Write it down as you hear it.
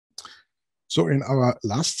So in our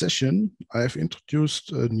last session, I've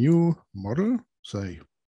introduced a new model, say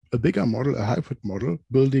a bigger model, a hybrid model,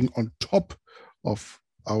 building on top of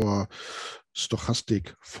our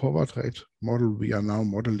stochastic forward rate model. We are now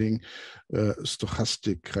modeling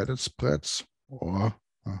stochastic credit spreads, or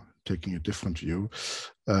taking a different view,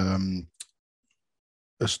 a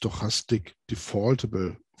stochastic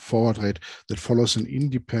defaultable forward rate that follows an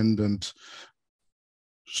independent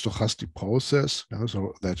stochastic process,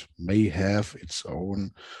 so that may have its own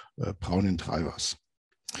Brownian drivers.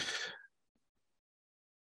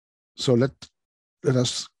 So let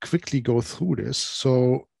us quickly go through this.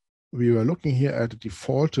 So we were looking here at a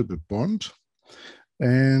defaultable bond,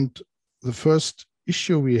 and the first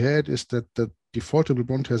issue we had is that the defaultable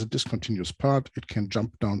bond has a discontinuous part. It can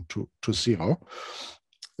jump down to zero.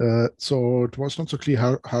 So it was not so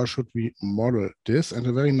clear how should we model this. And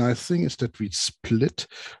a very nice thing is that we split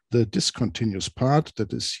the discontinuous part,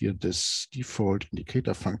 that is here this default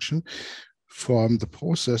indicator function, from the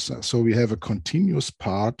processor. So we have a continuous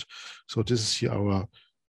part. So this is here our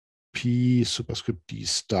P superscript D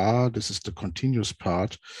star. This is the continuous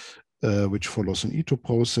part, which follows an Ito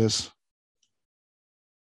process.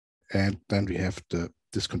 And then we have the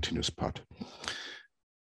discontinuous part.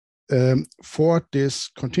 For this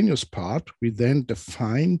continuous part, we then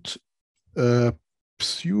defined a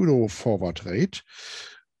pseudo forward rate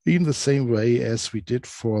in the same way as we did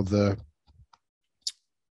for the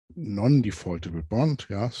non-defaultable bond.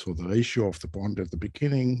 Yeah, so the ratio of the bond at the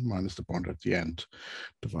beginning minus the bond at the end,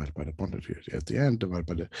 divided by the bond at the end, divided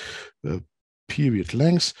by the period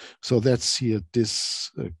length. So that's here this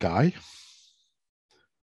guy.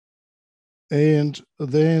 And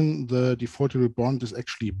then the defaultable bond is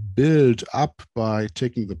actually built up by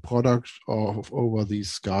taking the product over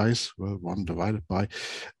these guys, well, 1 divided by,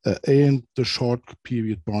 and the short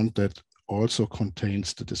period bond that also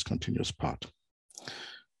contains the discontinuous part.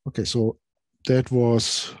 Okay, so that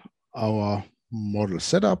was our model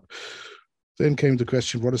setup. Then came the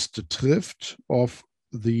question, what is the drift of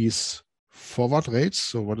these forward rates?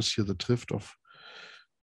 So what is here the drift of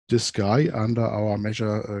this guy under our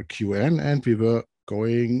measure QN, and we were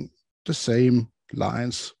going the same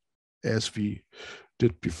lines as we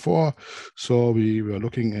did before. So we were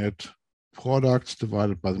looking at products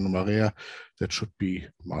divided by the numeraire that should be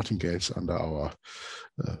martingales under our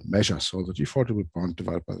measure. So the defaultable bond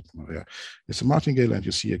divided by the numeraire is a martingale, and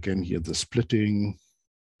you see again here the splitting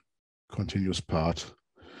continuous part,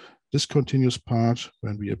 discontinuous part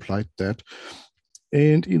when we applied that.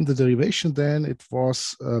 And in the derivation then, it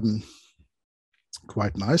was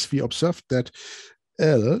quite nice. We observed that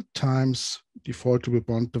L times defaultable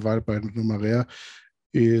bond divided by the numeraire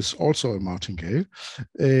is also a martingale.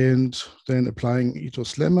 And then applying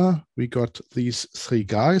Ito's lemma, we got these 3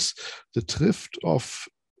 guys. The drift of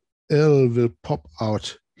L will pop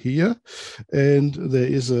out here, and there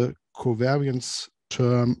is a covariance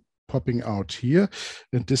term popping out here,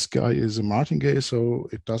 and this guy is a martingale, so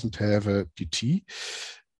it doesn't have a dt.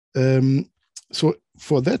 So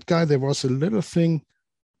for that guy, there was a little thing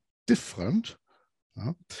different,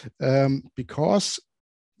 because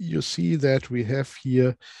you see that we have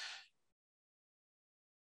here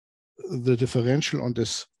the differential on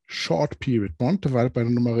this short period bond divided by the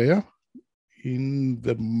numeraire. In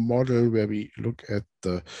the model where we look at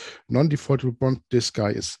the non-defaultable bond, this guy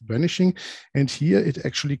is vanishing, and here it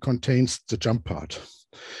actually contains the jump part.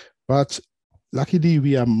 But luckily,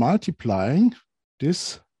 we are multiplying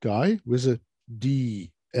this guy with a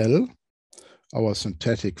DL, our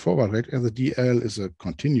synthetic forward rate, and the DL is a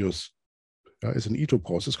continuous, is an Ito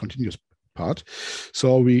process, continuous part.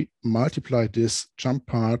 So we multiply this jump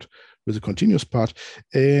part with a continuous part,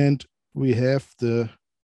 and we have the,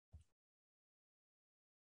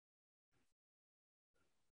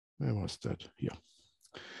 where was that? Here.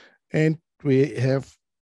 And we have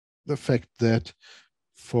the fact that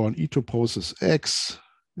for an Ito process X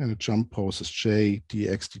and a jump process J,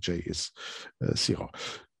 dx dj is 0.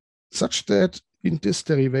 Such that in this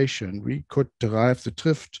derivation, we could derive the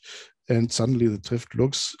drift, and suddenly the drift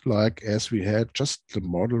looks like as we had just the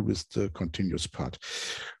model with the continuous part.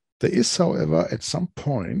 There is, however, at some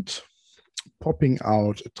point popping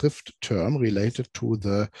out a drift term related to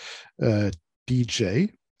the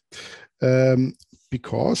dj,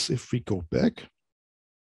 because if we go back,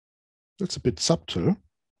 that's a bit subtle.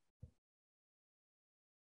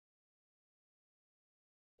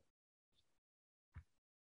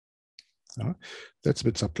 That's a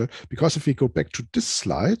bit subtle, because if we go back to this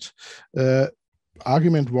slide,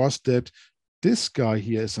 argument was that this guy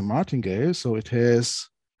here is a martingale, so it has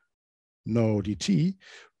no dt,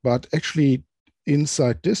 but actually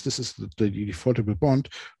inside this is the defaultable bond,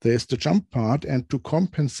 there is the jump part, and to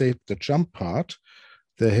compensate the jump part,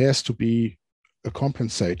 there has to be a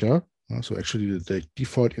compensator. So actually the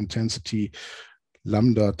default intensity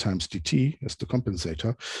lambda times dt is the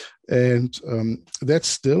compensator. And that's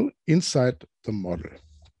still inside the model.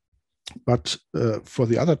 But for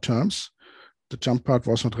the other terms, the jump part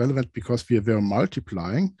was not relevant because we were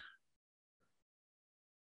multiplying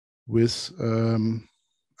with, no,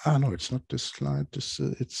 it's not this slide.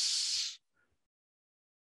 It's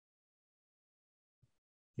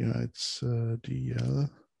DL.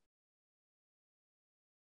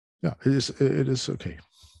 Yeah, it is okay.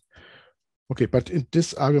 Okay, but in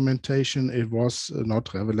this argumentation, it was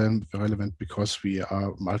not relevant because we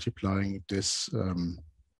are multiplying this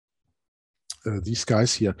these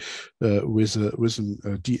guys here with an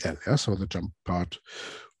DL. Yeah? So the jump part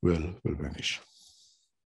will vanish.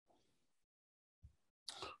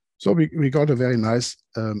 So we got a very nice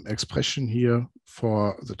expression here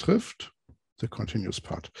for the drift, the continuous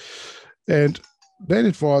part. And then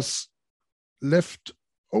it was left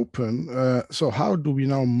open. So how do we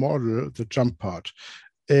now model the jump part?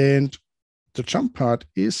 And the jump part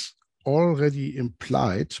is already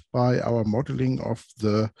implied by our modeling of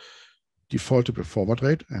the defaultable forward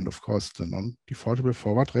rate and of course the non-defaultable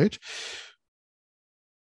forward rate,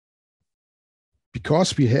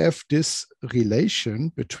 because we have this relation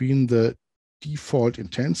between the default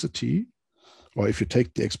intensity, or if you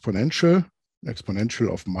take the exponential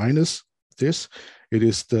of minus this, it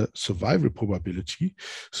is the survival probability.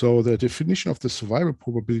 So the definition of the survival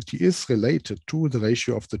probability is related to the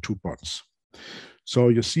ratio of the two bonds. So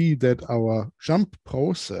you see that our jump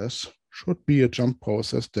process should be a jump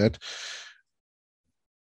process that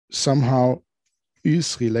somehow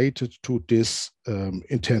is related to this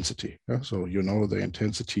intensity. Yeah? So you know the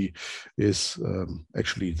intensity is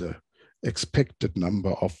actually the expected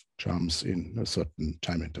number of jumps in a certain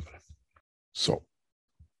time interval. So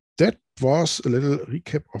that was a little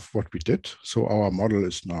recap of what we did. So our model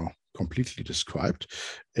is now completely described.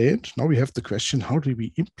 And now we have the question, how do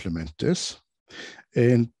we implement this?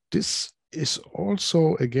 And this is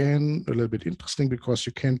also, again, a little bit interesting because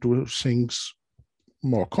you can do things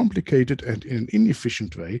more complicated and in an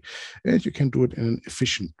inefficient way, and you can do it in an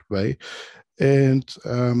efficient way. And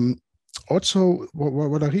also,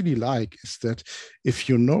 what I really like is that if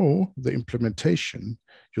you know the implementation,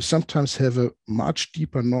 you sometimes have a much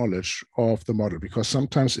deeper knowledge of the model, because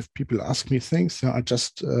sometimes if people ask me things, I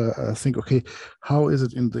just think, okay, how is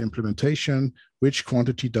it in the implementation? Which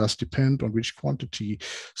quantity does depend on which quantity?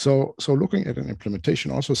 So looking at an implementation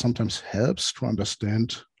also sometimes helps to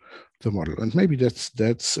understand the model. And maybe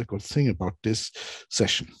that's a good thing about this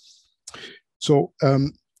session. So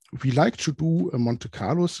we like to do a Monte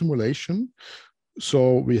Carlo simulation.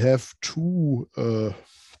 So we have two,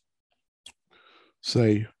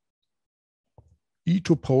 say,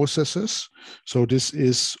 E2 processes. So this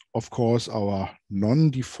is, of course, our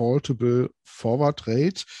non-defaultable forward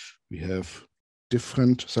rate. We have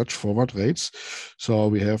different such forward rates. So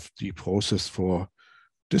we have the process for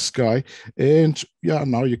this guy. And yeah,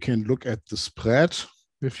 now you can look at the spread.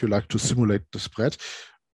 If you like to simulate the spread,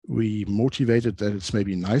 we motivated that it's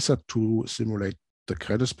maybe nicer to simulate the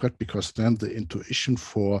credit spread, because then the intuition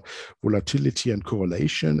for volatility and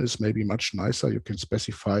correlation is maybe much nicer. You can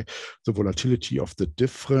specify the volatility of the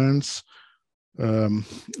difference,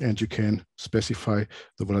 and you can specify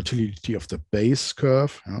the volatility of the base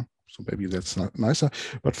curve. Yeah? So maybe that's not nicer.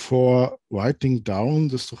 But for writing down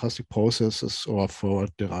the stochastic processes or for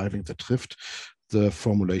deriving the drift, the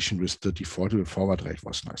formulation with the defaultable forward rate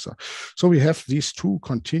was nicer. So we have these two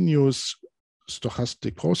continuous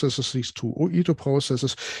stochastic processes, these two E2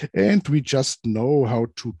 processes, and we just know how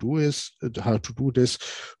to do this.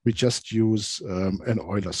 We just use an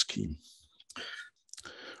Euler scheme.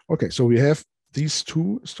 Okay, so we have these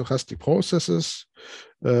two stochastic processes,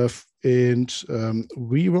 and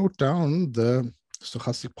we wrote down the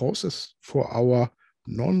stochastic process for our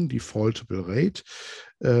non-defaultable rate.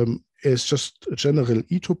 It's just a general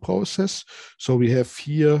E2 process. So we have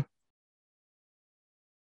here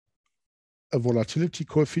a volatility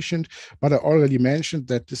coefficient, but I already mentioned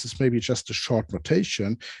that this is maybe just a short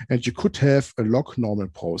notation, and you could have a log normal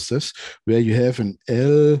process where you have an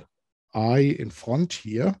Li in front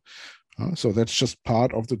here. So that's just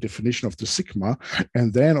part of the definition of the sigma.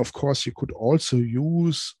 And then, of course, you could also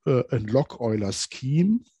use a log Euler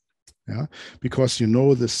scheme, yeah, because you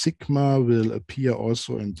know the sigma will appear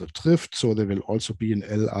also in the drift, so there will also be an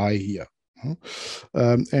Li here.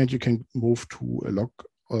 And you can move to a log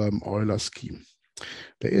Euler scheme.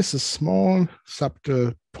 There is a small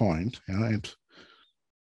subtle point, yeah, and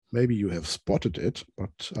maybe you have spotted it,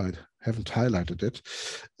 but I haven't highlighted it.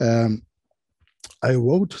 I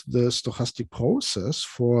wrote the stochastic process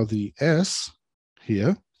for the S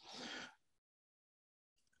here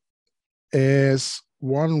as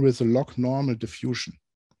one with a log normal diffusion.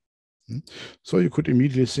 So you could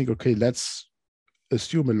immediately think, okay, let's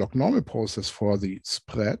assume a log normal process for the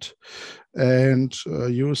spread and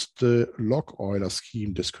use the log Euler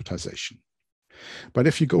scheme discretization. But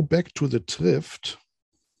if you go back to the drift,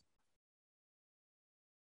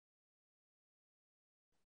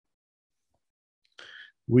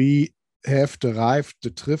 we have derived the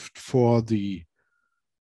drift for the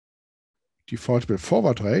defaultable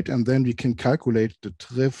forward rate, and then we can calculate the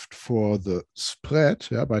drift for the spread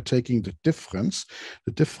by taking the difference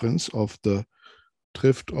of the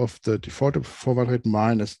drift of the defaultable forward rate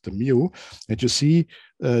minus the mu. And you see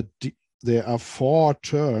there are 4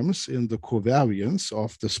 terms in the covariance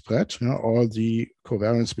of the spread, or the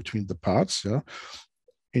covariance between the parts,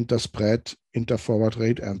 interspread, interforward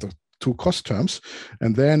rate, and the 2 cost terms.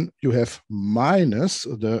 And then you have minus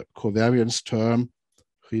the covariance term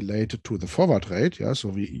related to the forward rate.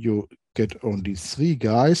 So you get only 3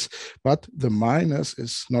 guys, but the minus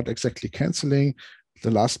is not exactly canceling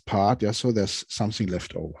the last part. So there's something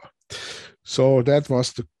left over. So that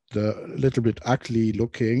was the little bit ugly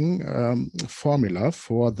looking formula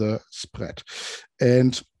for the spread.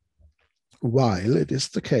 And while it is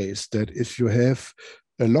the case that if you have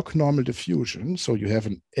a log normal diffusion, so you have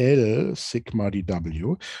an L sigma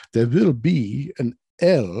dW, there will be an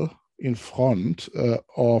L in front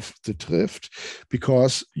of the drift,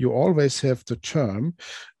 because you always have the term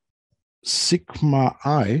sigma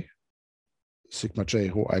I, sigma j,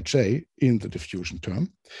 rho ij in the diffusion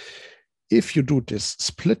term. If you do this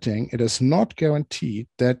splitting, it is not guaranteed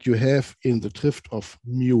that you have in the drift of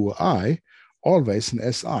mu I always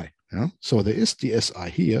an Si. So there is the Si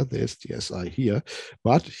here, there's the Si here,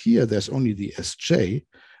 but here there's only the Sj,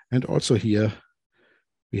 and also here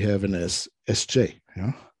we have an Sj.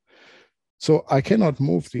 So I cannot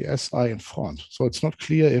move the Si in front. So it's not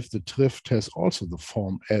clear if the drift has also the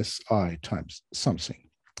form Si times something.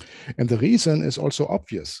 And the reason is also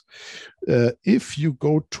obvious. If you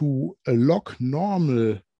go to a log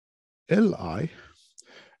normal Li,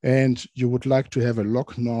 and you would like to have a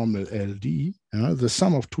log normal LD, the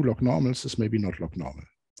sum of 2 log normals is maybe not log normal.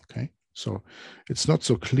 Okay, so it's not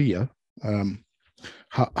so clear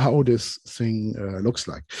how this thing looks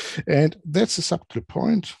like. And that's a subtle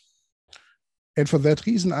point. And for that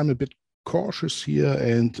reason, I'm a bit cautious here,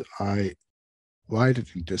 and I write it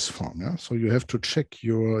in this form. So you have to check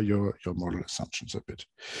your model assumptions a bit.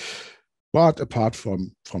 But apart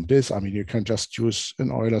from this, I mean, you can just use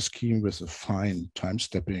an Euler scheme with a fine time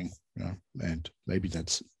stepping, and maybe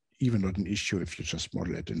that's even not an issue if you just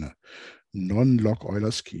model it in a non-log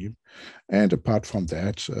Euler scheme. And apart from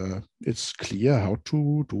that, it's clear how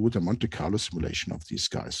to do the Monte Carlo simulation of these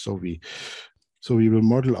guys. So we will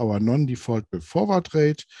model our non-defaultable forward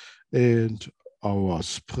rate and our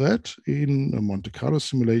spread in a Monte Carlo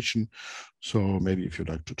simulation. So maybe if you'd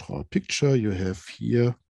like to draw a picture, you have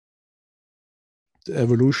here the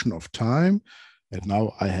evolution of time. And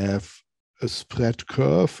now I have a spread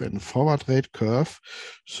curve and a forward rate curve.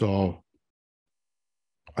 So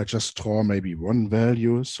I just draw maybe one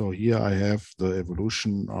value. So here I have the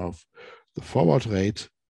evolution of the forward rate.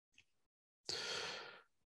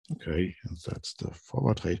 Okay, and that's the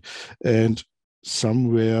forward rate. And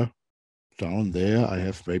somewhere down there, I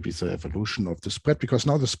have maybe the evolution of the spread, because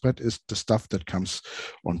now the spread is the stuff that comes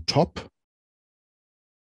on top.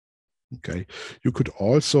 Okay, you could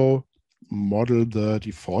also model the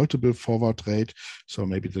defaultable forward rate. So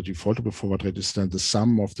maybe the defaultable forward rate is then the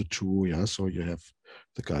sum of the 2. So you have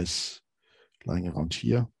the guys lying around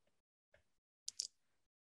here.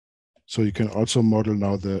 So you can also model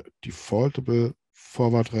now the defaultable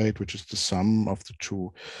forward rate, which is the sum of the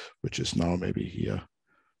 2, which is now maybe here,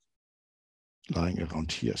 lying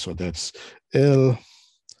around here. So that's L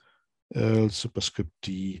superscript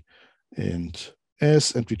D and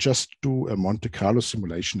S, and we just do a Monte Carlo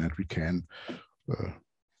simulation, and we can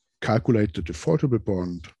calculate the defaultable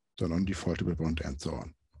bond, the non-defaultable bond, and so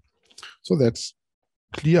on. So that's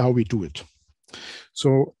clear how we do it.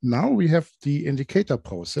 So now we have the indicator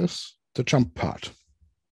process, the jump part.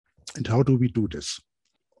 And how do we do this?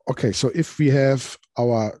 Okay, so if we have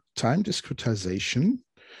our time discretization,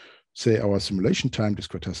 say our simulation time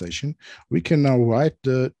discretization, we can now write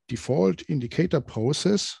the default indicator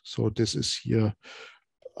process. So this is here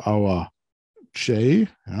our J.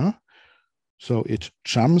 So it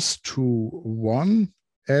jumps to 1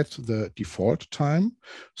 at the default time.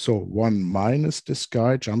 So 1 minus this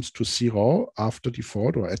guy jumps to 0 after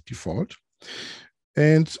default or at default.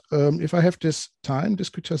 And if I have this time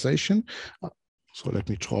discretization, so let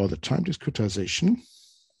me draw the time discretization.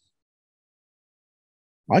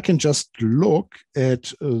 I can just look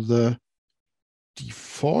at the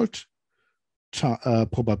default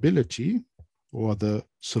probability or the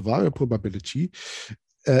survival probability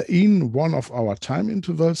in one of our time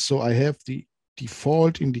intervals. So I have the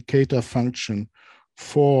default indicator function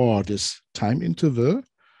for this time interval.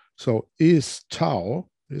 So is tau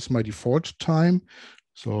is my default time.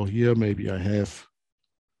 So here maybe I have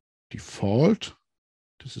default.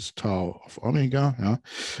 This is tau of omega.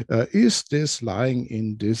 Yeah. Is this lying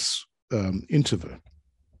in this interval?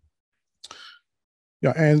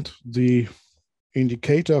 Yeah, and the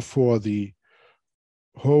indicator for the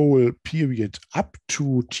whole period up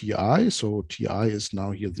to Ti, so Ti is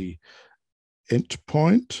now here the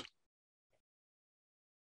endpoint,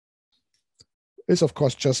 is of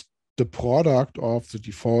course just the product of the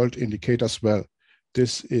default indicators. Well,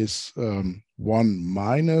 this is 1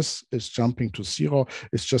 minus is jumping to 0.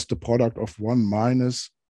 It's just the product of 1 minus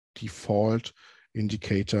default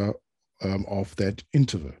indicator of that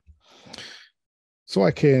interval. So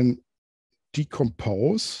I can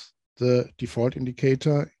decompose the default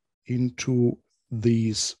indicator into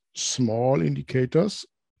these small indicators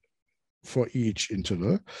for each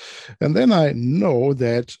interval. And then I know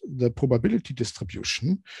that the probability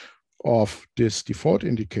distribution of this default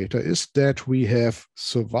indicator is that we have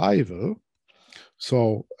survival.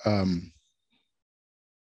 So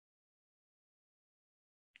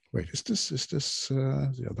wait, is this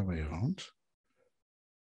the other way around?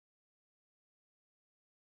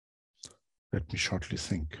 Let me shortly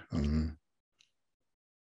think.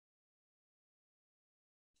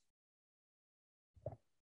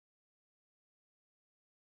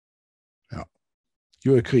 Yeah,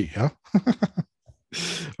 you agree, yeah?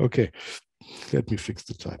 Okay, let me fix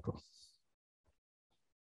the typo.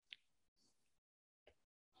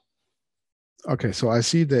 Okay, so I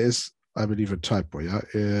see there is, I believe, a typo, yeah?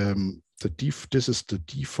 This is the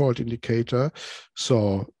default indicator.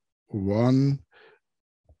 So 1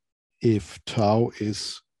 if tau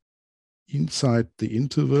is inside the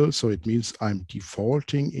interval, so it means I'm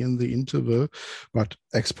defaulting in the interval, but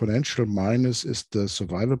exponential minus is the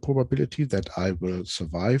survival probability that I will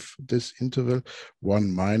survive this interval.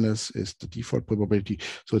 1 minus is the default probability.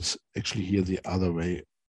 So it's actually here the other way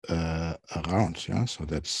around, yeah? So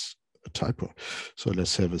that's a typo. So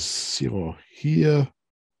let's have a 0 here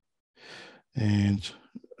and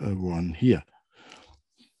a 1 here.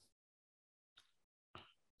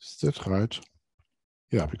 Is that right?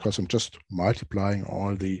 Yeah, because I'm just multiplying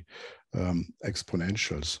all the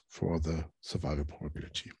exponentials for the survival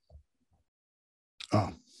probability.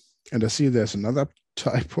 And I see there's another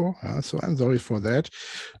typo, so I'm sorry for that.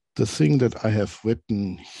 The thing that I have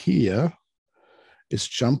written here is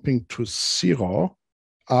jumping to 0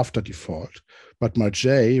 after default, but my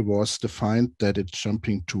J was defined that it's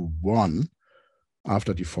jumping to 1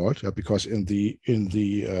 after default, because in the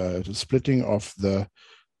splitting of the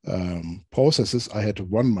processes, I had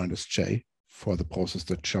 1 minus J for the process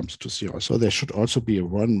that jumps to 0. So there should also be a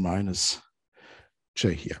 1 minus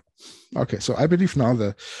J here. Okay, so I believe now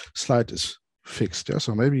the slide is fixed. Yeah?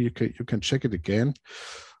 So maybe you can check it again.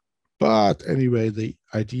 But anyway, the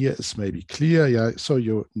idea is maybe clear. Yeah, so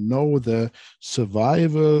you know the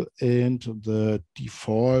survival and the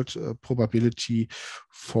default probability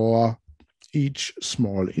for each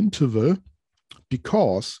small interval,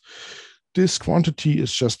 because this quantity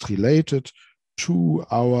is just related to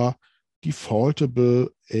our defaultable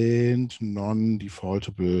and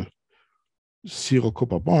non-defaultable zero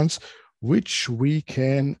Cooper bonds, which we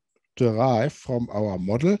can derive from our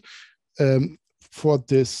model for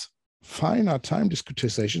this finer time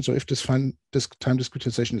discretization. So if this time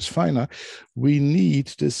discretization is finer, we need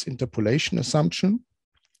this interpolation assumption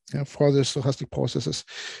for the stochastic processes.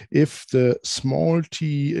 If the small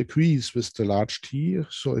t agrees with the large t,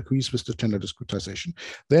 so agrees with the tensor discretization,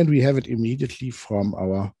 then we have it immediately from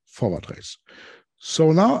our forward race.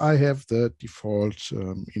 So now I have the default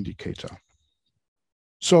indicator.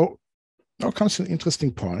 So now comes an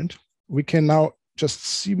interesting point. We can now just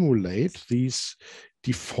simulate these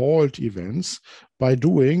default events by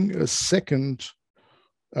doing a second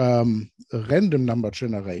random number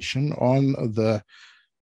generation on the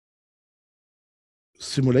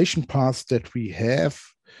simulation paths that we have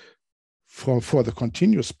for the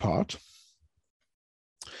continuous part,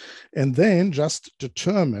 and then just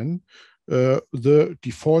determine the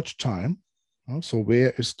default time. So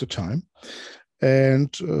where is the time?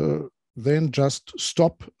 And then just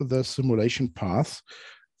stop the simulation path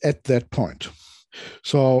at that point.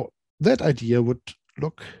 So that idea would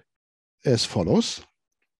look as follows.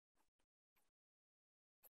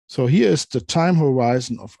 So here is the time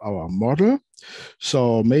horizon of our model.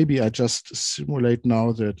 So maybe I just simulate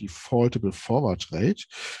now the defaultable forward rate.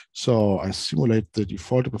 So I simulate the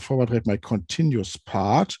defaultable forward rate, my continuous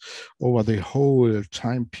part over the whole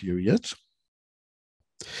time period.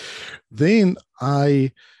 Then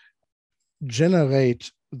I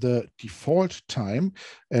generate the default time,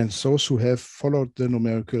 and those who have followed the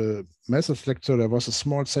numerical methods lecture, there was a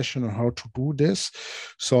small session on how to do this.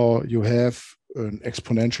 So you have an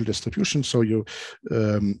exponential distribution, so you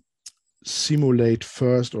simulate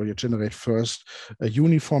first, or you generate first a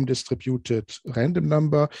uniform distributed random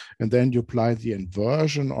number, and then you apply the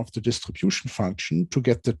inversion of the distribution function to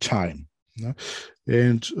get the time.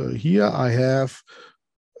 And here I have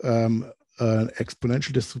an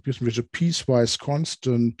exponential distribution with a piecewise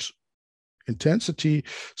constant intensity.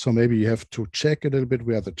 So maybe you have to check a little bit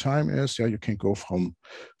where the time is. Yeah, you can go from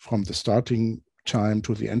the starting time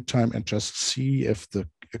to the end time and just see if the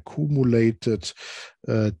accumulated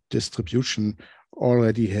distribution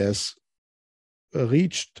already has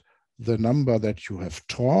reached the number that you have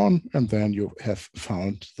drawn, and then you have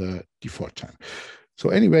found the default time. So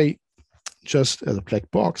anyway, just as a black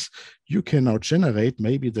box, you can now generate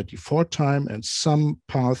maybe the default time, and some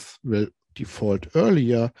path will default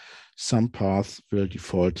earlier, some path will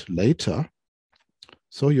default later.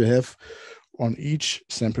 So you have on each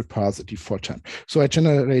sample path a default time. So I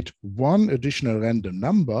generate one additional random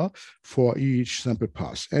number for each sample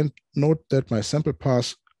path. And note that my sample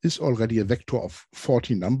path is already a vector of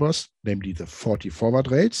 40 numbers, namely the 40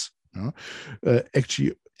 forward rates.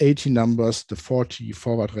 Actually, 80 numbers, the 40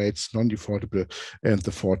 forward rates, non-defaultable, and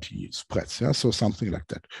the 40 spreads. Yeah? So something like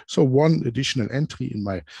that. So one additional entry in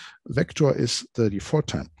my vector is the default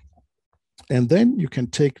time. And then you can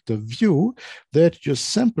take the view that your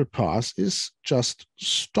sample path is just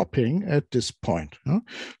stopping at this point. Yeah?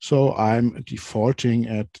 So I'm defaulting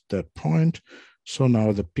at that point. So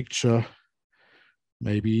now the picture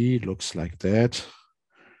maybe looks like that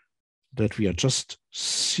we are just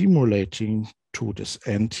simulating to this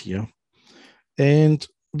end here. And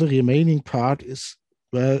the remaining part is,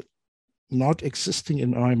 well, not existing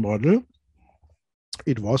in my model.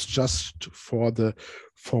 It was just for the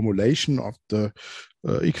formulation of the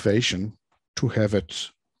equation to have it,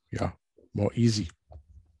 yeah, more easy.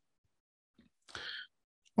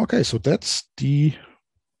 Okay, so that's the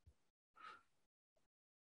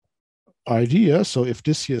idea. So if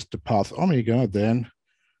this here is the path omega, then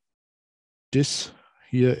this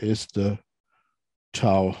here is the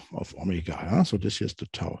tau of omega. Yeah? So this is the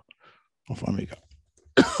tau of omega.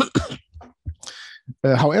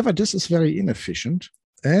 However, this is very inefficient,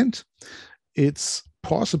 and it's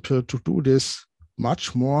possible to do this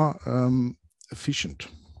much more efficient.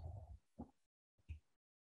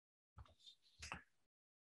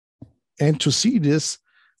 And to see this,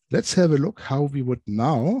 let's have a look how we would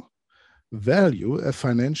now value a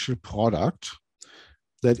financial product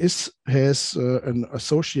that has an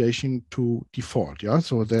association to default. Yeah,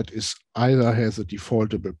 so that is either has a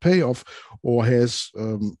defaultable payoff or has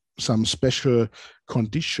some special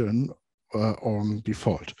condition on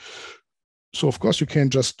default. So of course you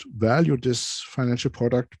can just value this financial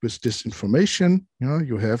product with this information. You know,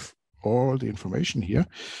 you have all the information here.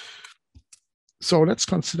 So let's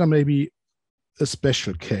consider maybe a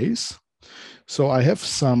special case. So I have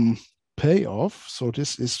some payoff. So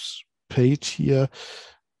this is paid here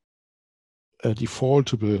a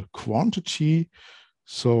defaultable quantity.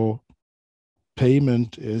 So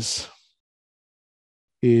payment is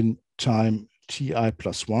in time ti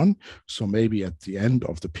plus 1. So maybe at the end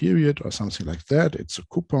of the period or something like that, it's a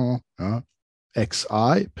coupon,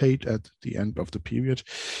 xi paid at the end of the period.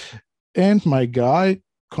 And my guy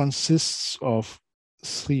consists of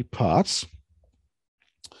 3 parts.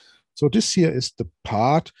 So this here is the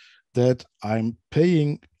part that I'm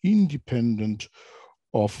paying independent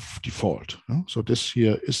of default. So this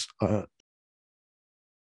here is,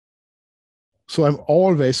 so I'm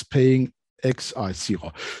always paying xi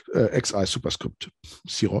 0, xi superscript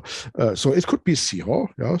 0. So it could be 0.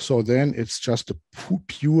 Yeah? So then it's just a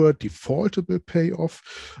pure defaultable payoff.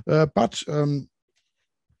 But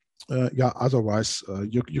yeah, otherwise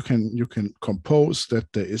you can compose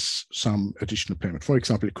that there is some additional payment. For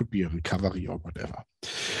example, it could be a recovery or whatever.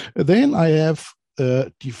 Then I have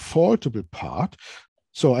a defaultable part.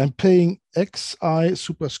 So I'm paying xi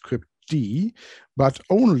superscript d, but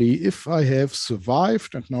only if I have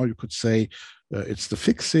survived. And now you could say it's the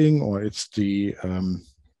fixing, or it's the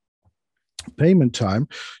payment time.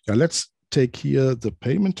 Yeah, let's take here the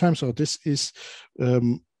payment time. So this is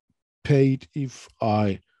paid if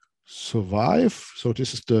I survive. So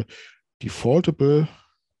this is the defaultable.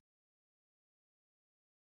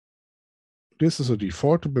 This is a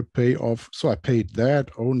defaultable payoff. So I paid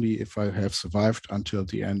that only if I have survived until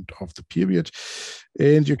the end of the period.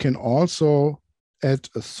 And you can also add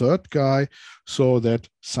a third guy, so that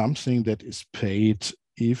something that is paid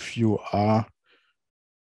if you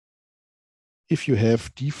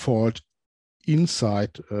have default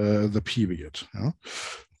inside the period. Yeah?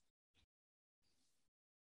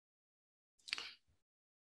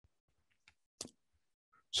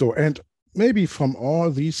 So, and maybe from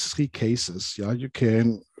all these three cases, yeah, you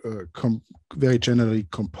can very generally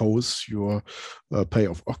compose your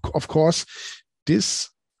payoff. Of course, this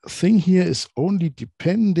thing here is only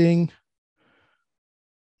depending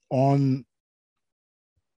on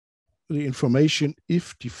the information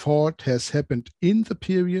if default has happened in the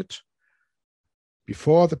period,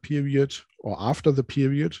 before the period, or after the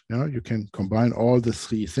period. Yeah, you can combine all the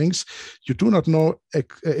three things. You do not know.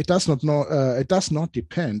 It does not know. It does not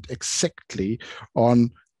depend exactly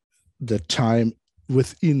on the time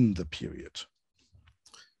within the period.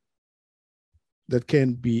 That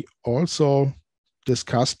can be also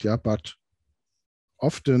discussed. Yeah, but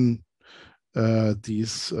often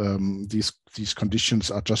these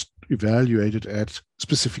conditions are just evaluated at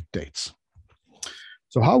specific dates.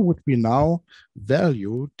 So how would we now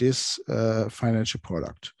value this financial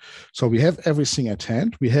product? So we have everything at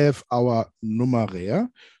hand. We have our numeraire.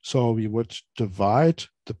 So we would divide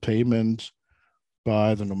the payment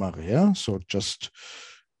by the numeraire. So just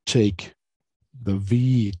take the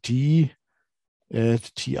VD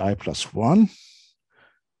at TI plus 1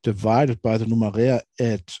 divided by the numeraire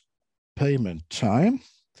at payment time.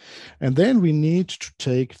 And then we need to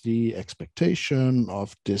take the expectation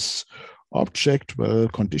of this object, well,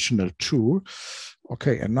 conditional 2.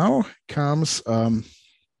 Okay, and now comes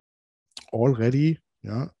already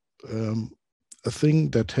a thing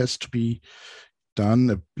that has to be done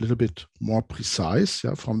a little bit more precise,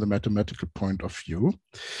 yeah, from the mathematical point of view.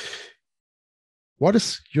 What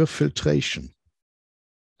is your filtration?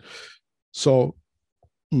 So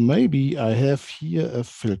maybe I have here a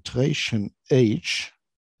filtration H.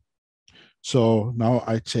 So now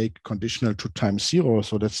I take conditional 2 times 0.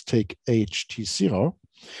 So let's take H T0.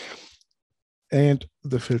 And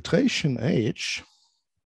the filtration H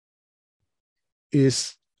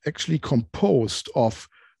is actually composed of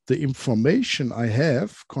the information I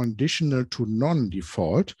have conditional to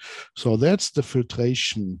non-default. So that's the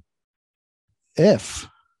filtration F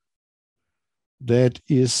that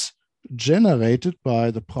is generated by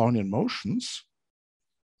the Brownian motions.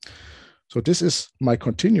 So this is my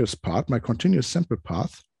continuous part, my continuous sample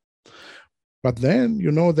path. But then you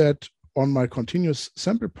know that on my continuous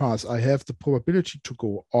sample path, I have the probability to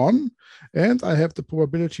go on and I have the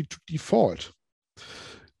probability to default.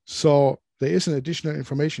 So there is an additional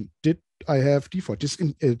information. Did I have default? This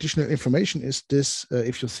additional information is this,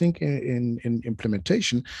 if you think in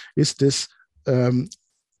implementation, is this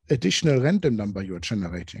additional random number you are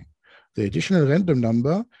generating. The additional random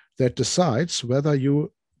number that decides whether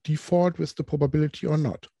you default with the probability or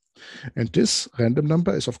not. And this random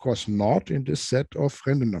number is, of course, not in this set of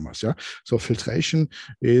random numbers. Yeah. So filtration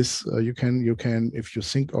is you can if you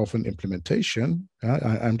think of an implementation.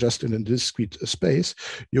 I'm just in a discrete space.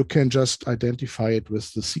 You can just identify it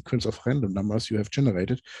with the sequence of random numbers you have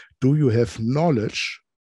generated. Do you have knowledge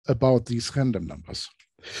about these random numbers?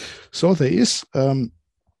 So there is an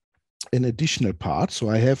additional part. So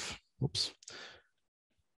I have, oops.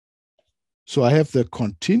 So I have the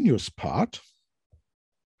continuous part,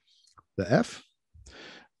 the F,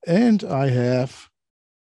 and I have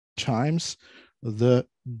times the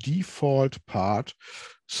default part.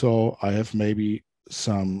 So I have maybe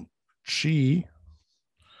some G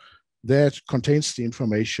that contains the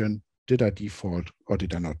information, did I default or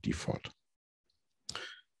did I not default?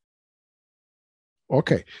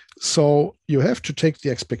 Okay, so you have to take the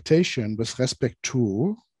expectation with respect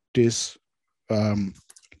to this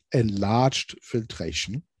enlarged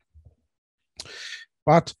filtration.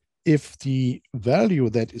 But if the value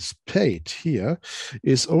that is paid here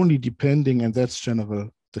is only depending, and that's generally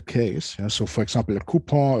the case, yeah, so for example, a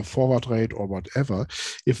coupon, a forward rate, or whatever,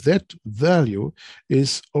 if that value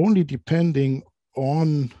is only depending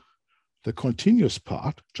on the continuous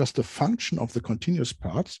part, just a function of the continuous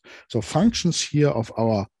parts, so functions here of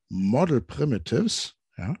our model primitives,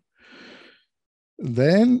 yeah,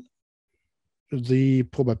 then the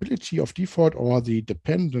probability of default or the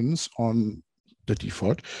dependence on the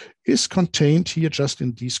default is contained here just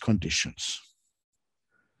in these conditions.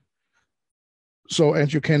 So,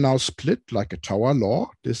 and you can now split, like a Tower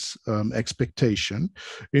law, this expectation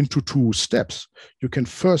into two steps. You can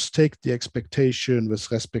first take the expectation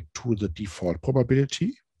with respect to the default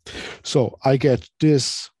probability. So I get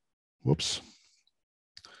this, whoops.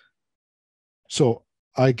 So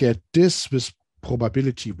I get this with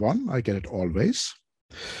probability 1, I get it always.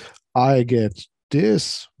 I get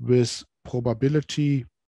this with probability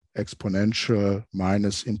exponential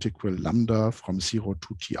minus integral lambda from 0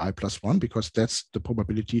 to ti plus 1, because that's the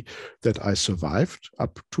probability that I survived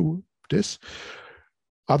up to this.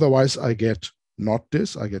 Otherwise, I get not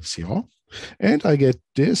this, I get 0. And I get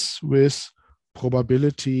this with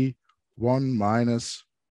probability 1 minus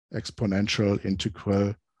exponential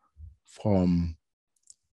integral from,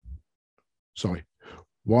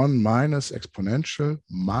 1 minus exponential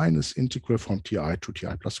minus integral from ti to ti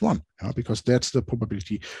plus 1, because that's the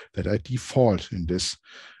probability that I default in this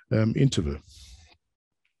interval.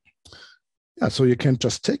 Yeah, so you can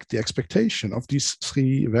just take the expectation of these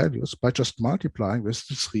three values by just multiplying with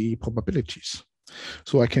the three probabilities.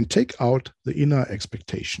 So I can take out the inner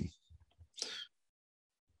expectation.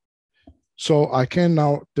 So I can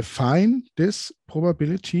now define this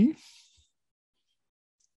probability.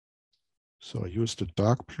 So I use the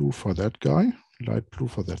dark blue for that guy, light blue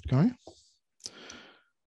for that guy.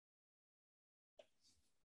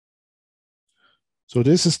 So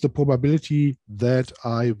this is the probability that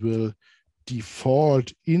I will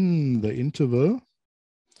default in the interval,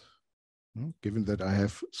 given that I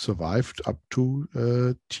have survived up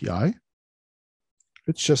to ti.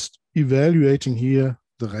 It's just evaluating here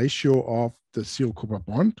the ratio of the zero Cooper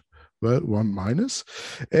bond, well, 1 minus.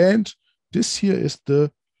 And this here is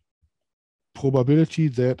the probability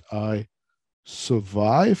that I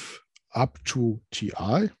survive up to ti,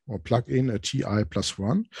 or plug in a ti plus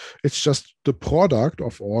 1. It's just the product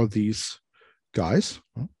of all these guys.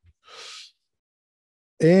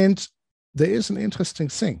 And there is an interesting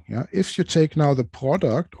thing. Yeah? If you take now the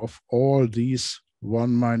product of all these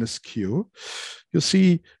 1 minus q, you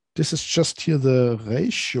see this is just here the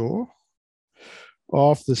ratio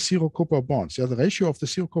of the zero Cooper bonds. Yeah, the ratio of the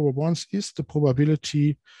zero Cooper bonds is the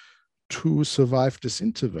probability to survive this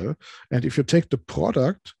interval. And if you take the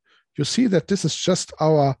product, you see that this is just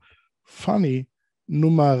our funny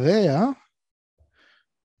numeraire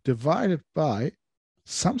divided by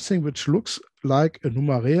something which looks like a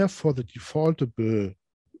numeraire for the defaultable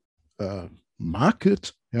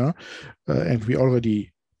market. Yeah, and we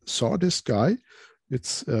already saw this guy.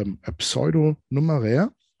 It's a pseudo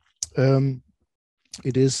numeraire.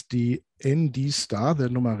 It is the ND star, the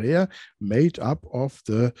numeraire made up of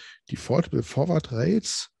the defaultable forward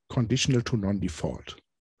rates conditional to non-default.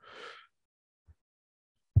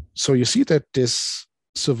 So you see that this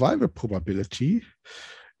survival probability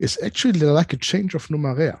is actually like a change of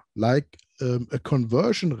numeraire, like a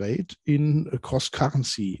conversion rate in a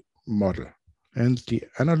cross-currency model. And the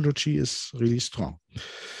analogy is really strong.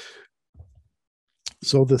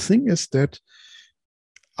 So the thing is that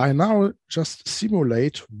I now just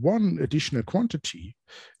simulate one additional quantity,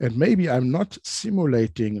 and maybe I'm not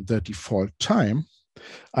simulating the default time,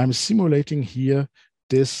 I'm simulating here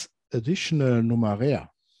this additional numeraire.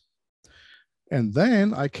 And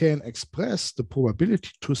then I can express the probability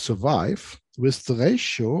to survive with the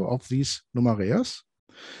ratio of these numeraires.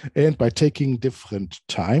 And by taking different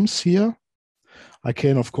times here, I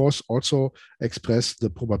can, of course, also express the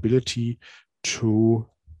probability to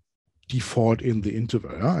default in the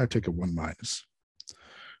interval. I take a 1 minus.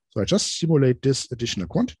 So I just simulate this additional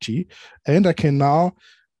quantity, and I can now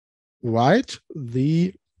write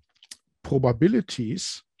the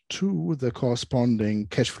probabilities to the corresponding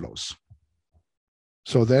cash flows.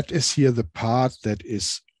 So that is here the part that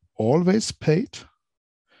is always paid.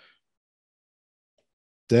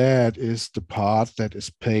 That is the part that is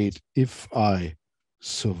paid if I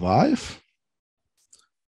survive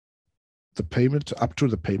the payment up to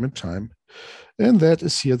the payment time. And that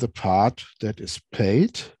is here the part that is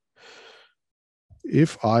paid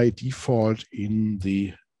if I default in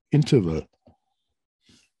the interval,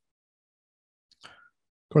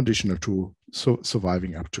 conditional to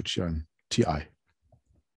surviving up to ti.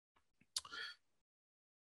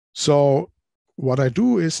 So what I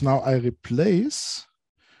do is now I replace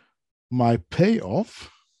my payoff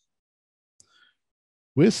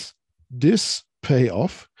with this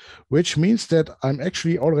payoff, which means that I'm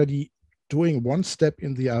actually already doing one step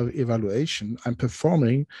in the evaluation. I'm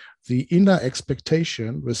performing the inner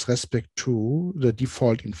expectation with respect to the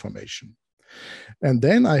default information. And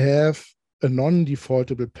then I have a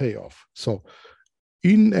non-defaultable payoff. So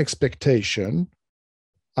in expectation,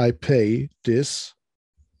 I pay this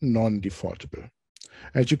non-defaultable.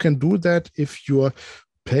 And you can do that if your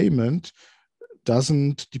payment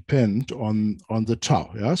doesn't depend on the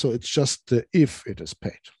tau. Yeah, so it's just the if it is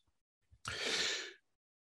paid.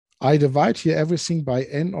 I divide here everything by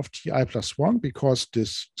n of ti plus 1 because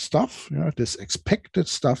this stuff, this expected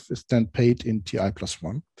stuff is then paid in ti plus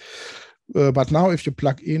 1. But now if you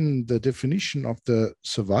plug in the definition of the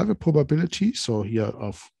survival probability, so here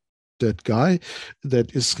of that guy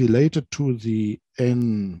that is related to the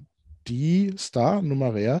ND star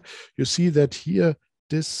numeraire, you see that here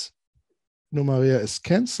this numeraire is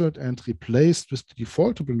cancelled and replaced with the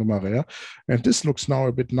defaultable numeraire. And this looks now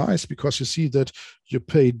a bit nice because you see that you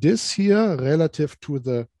pay this here relative to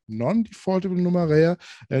the non-defaultable numeraire,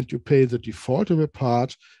 and you pay the defaultable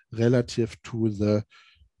part relative to the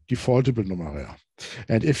defaultable numeraire.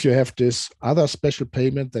 And if you have this other special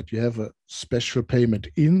payment, that you have a special payment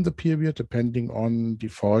in the period depending on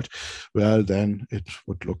default, well, then it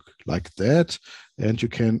would look like that. And you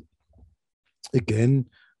can, again,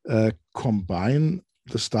 combine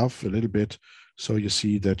the stuff a little bit. So you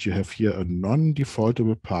see that you have here a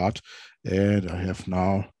non-defaultable part, and I have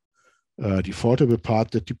now a defaultable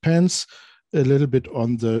part that depends a little bit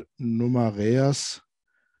on the numeraires,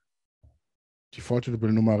 defaultable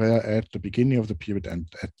numeraire at the beginning of the period and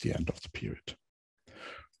at the end of the period.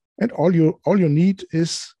 And all you need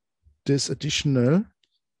is this additional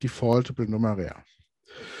defaultable numeraire.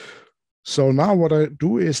 So now what I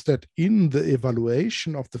do is that in the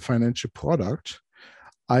evaluation of the financial product,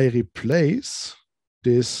 I replace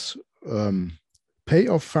this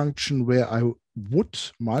payoff function where I would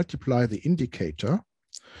multiply the indicator.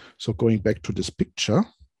 So going back to this picture,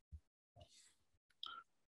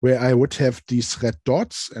 where I would have these red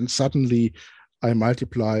dots, and suddenly I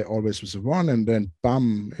multiply always with a 1, and then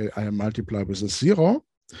bam, I multiply with a 0.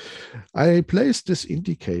 I replace this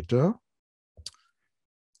indicator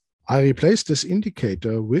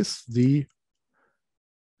with the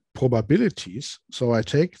probabilities. So I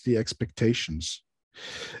take the expectations.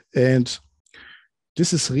 And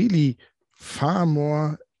this is really far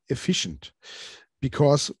more efficient,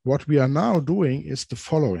 because what we are now doing is the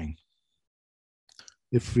following.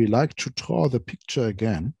 If we like to draw the picture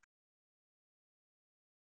again,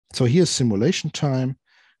 so here's simulation time,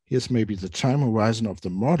 here's maybe the time horizon of the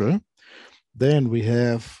model, then we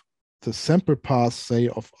have the sample path, say,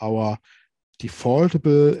 of our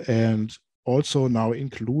defaultable and also now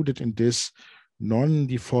included in this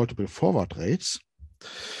non-defaultable forward rates.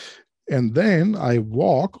 And then I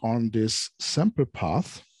walk on this sample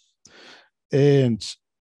path and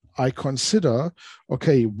I consider,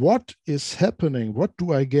 okay, what is happening? What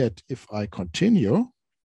do I get if I continue?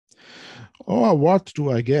 Or what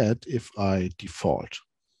do I get if I default?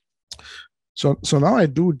 So now I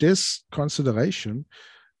do this consideration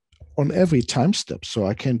on every time step. So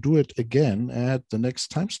I can do it again at the next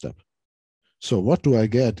time step. So what do I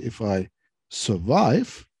get if I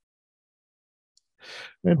survive?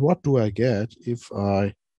 And what do I get if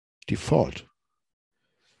I default?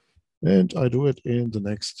 And I do it in the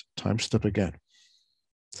next time step again.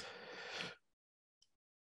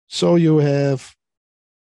 So you have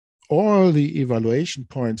all the evaluation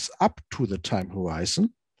points up to the time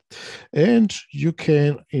horizon, and you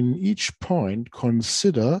can, in each point,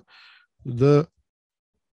 consider the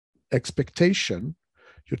expectation.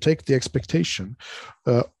 You take the expectation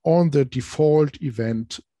on the default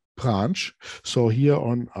event branch. So here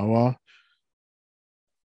on our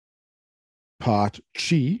part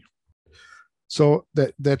G. So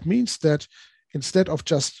that means that instead of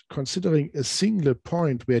just considering a single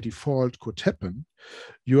point where default could happen,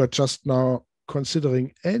 you are just now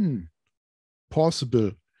considering n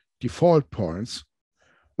possible default points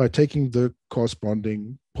by taking the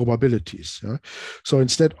corresponding probabilities. Yeah? So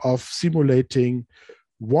instead of simulating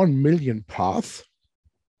 1 million paths,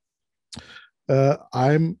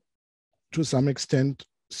 I'm to some extent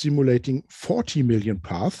simulating 40 million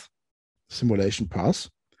simulation paths,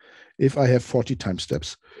 if I have 40 time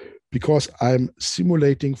steps, because I'm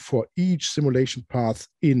simulating for each simulation path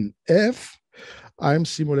in F, I'm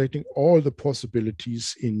simulating all the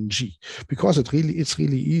possibilities in G, because it's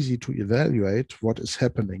really easy to evaluate what is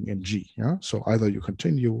happening in G. Yeah? So either you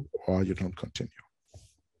continue or you don't continue.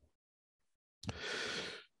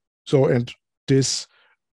 So, and this,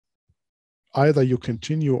 either you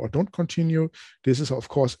continue or don't continue, this is of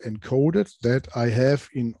course encoded that I have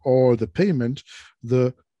in all the payment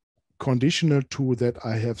the conditional to that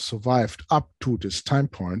I have survived up to this time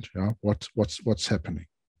point. Yeah, what's happening?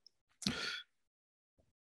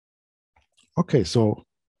 Okay, so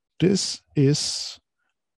this is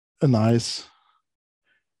a nice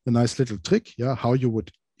little trick. Yeah, how you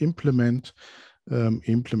would implement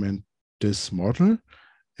this model.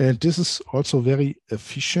 And this is also very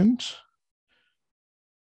efficient.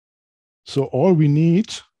 So all we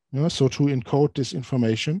need, so to encode this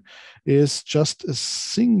information, is just a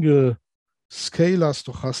single scalar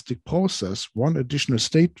stochastic process, one additional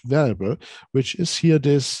state variable, which is here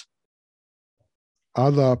this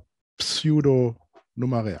other pseudo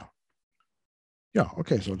numeraire. Yeah,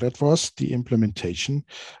 okay, so that was the implementation.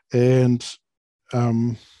 And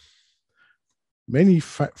many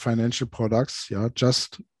financial products,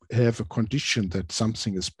 just have a condition that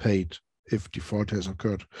something is paid if default has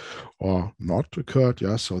occurred or not occurred.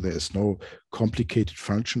 So there is no complicated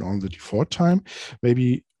function on the default time.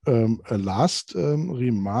 Maybe a last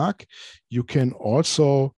remark, you can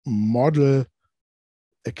also model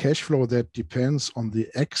a cash flow that depends on the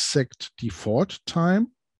exact default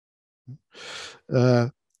time.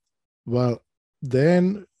 Well,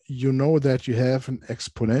 then you know that you have an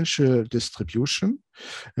exponential distribution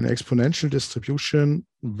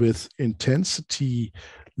with intensity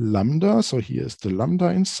lambda. So here's the lambda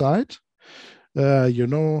inside. You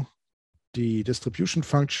know, the distribution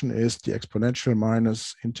function is the exponential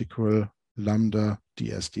minus integral lambda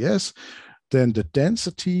ds. Then the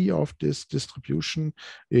density of this distribution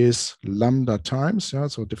is lambda times,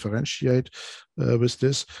 so differentiate with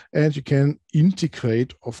this. And you can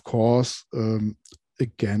integrate, of course,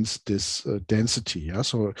 against this density.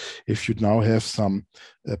 So if you now have some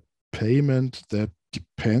payment that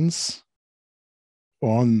depends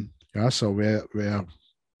on, so where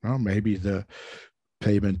maybe the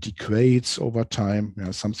payment degrades over time,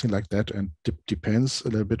 something like that, and depends a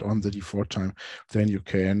little bit on the default time, then you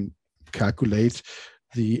can calculate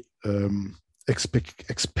the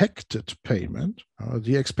expected payment,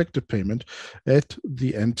 at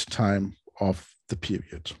the end time of the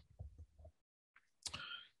period.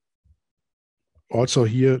 Also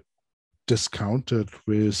here discounted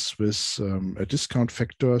with a discount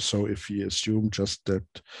factor. So if we assume just that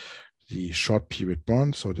the short period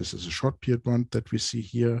bond, so this is a short period bond that we see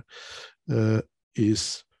here,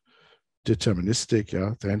 is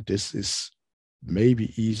deterministic, then this is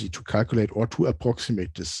maybe easy to calculate or to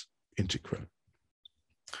approximate this integral.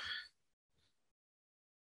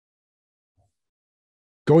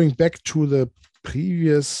 Going back to the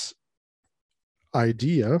previous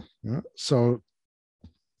idea, so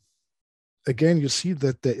again, you see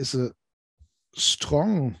that there is a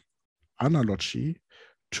strong analogy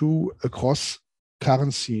to a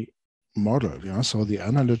cross-currency model. So the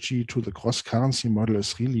analogy to the cross-currency model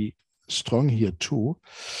is really strong here too.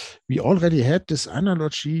 We already had this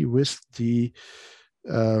analogy with the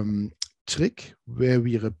trick where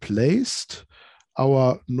we replaced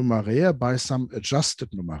our numeraire by some adjusted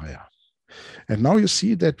numeraire. And now you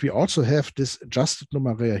see that we also have this adjusted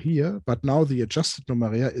numeraire here, but now the adjusted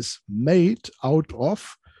numeraire is made out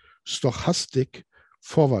of stochastic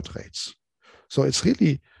forward rates. So it's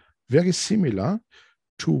really very similar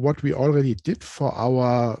to what we already did for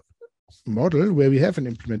our model, where we have an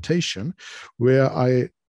implementation where I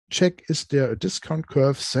check, is there a discount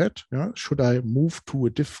curve set? Should I move to a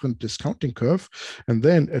different discounting curve and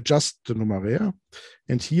then adjust the numeraire?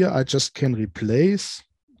 And here I just can replace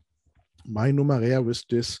my numeraire with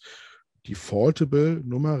this defaultable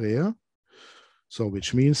numeraire. So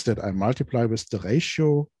which means that I multiply with the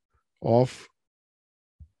ratio of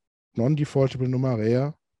non-defaultable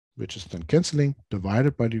numeraire, which is then canceling,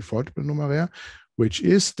 divided by defaultable numeraire, which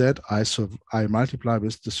is that I multiply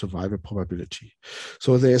with the survival probability.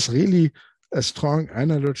 So there's really a strong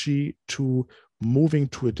analogy to moving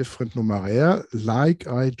to a different numeraire, like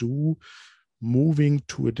I do moving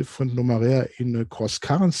to a different numeraire in a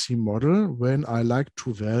cross-currency model when I like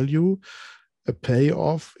to value a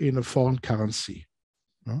payoff in a foreign currency.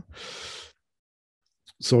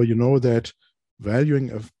 So you know that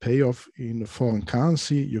valuing a payoff in a foreign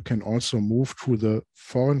currency, you can also move to the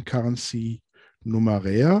foreign currency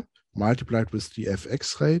numeraire multiplied with the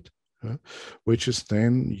FX rate, which is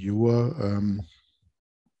then your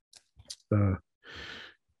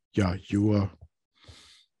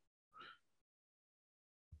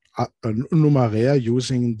numeraire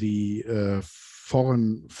using the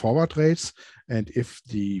foreign forward rates. And if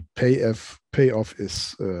the payoff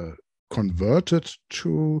is converted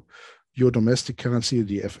to your domestic currency,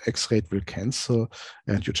 the FX rate will cancel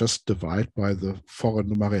and you just divide by the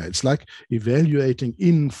foreign numeraire. It's like evaluating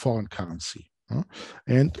in foreign currency.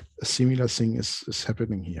 And a similar thing is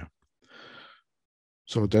happening here.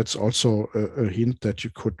 So that's also a hint that you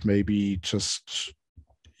could maybe just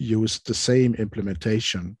use the same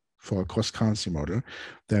implementation for a cross-currency model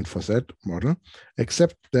than for that model,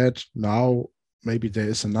 except that now maybe there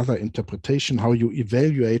is another interpretation how you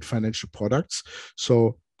evaluate financial products.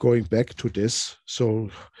 So going back to this. So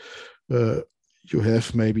you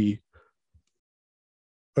have maybe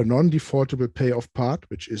a non-defaultable payoff part,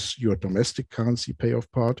 which is your domestic currency payoff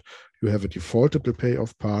part. You have a defaultable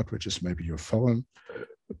payoff part, which is maybe your foreign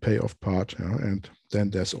payoff part. And then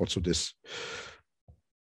there's also this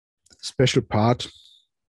special part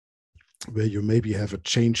where you maybe have a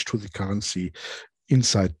change to the currency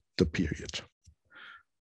inside the period.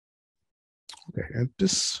 Okay, and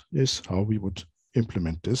this is how we would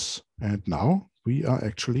implement this. And now we are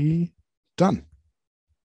actually done.